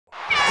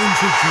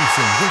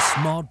Introducing the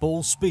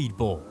SmartBall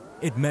Speedball.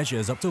 It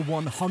measures up to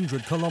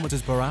 100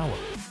 kilometers per hour.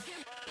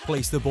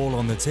 Place the ball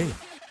on the tee.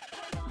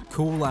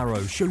 Cool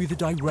arrows show you the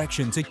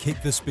direction to kick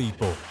the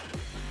speedball.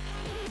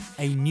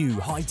 A new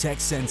high-tech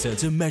sensor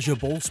to measure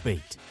ball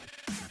speed.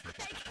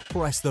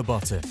 Press the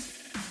button.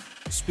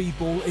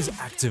 Speedball is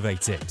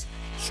activated.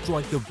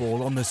 Strike the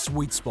ball on the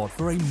sweet spot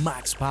for a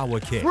max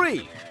power kick.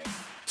 3,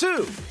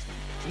 2,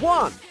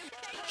 1,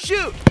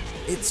 shoot!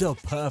 It's a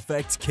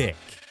perfect kick.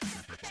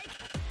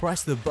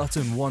 Press the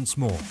button once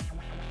more.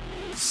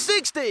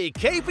 60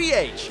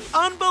 kph!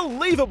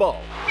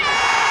 Unbelievable!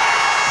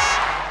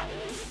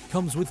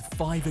 Comes with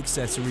 5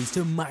 accessories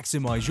to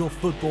maximize your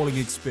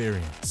footballing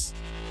experience.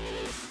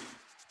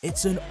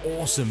 It's an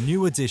awesome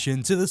new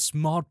addition to the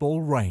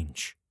SmartBall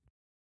range.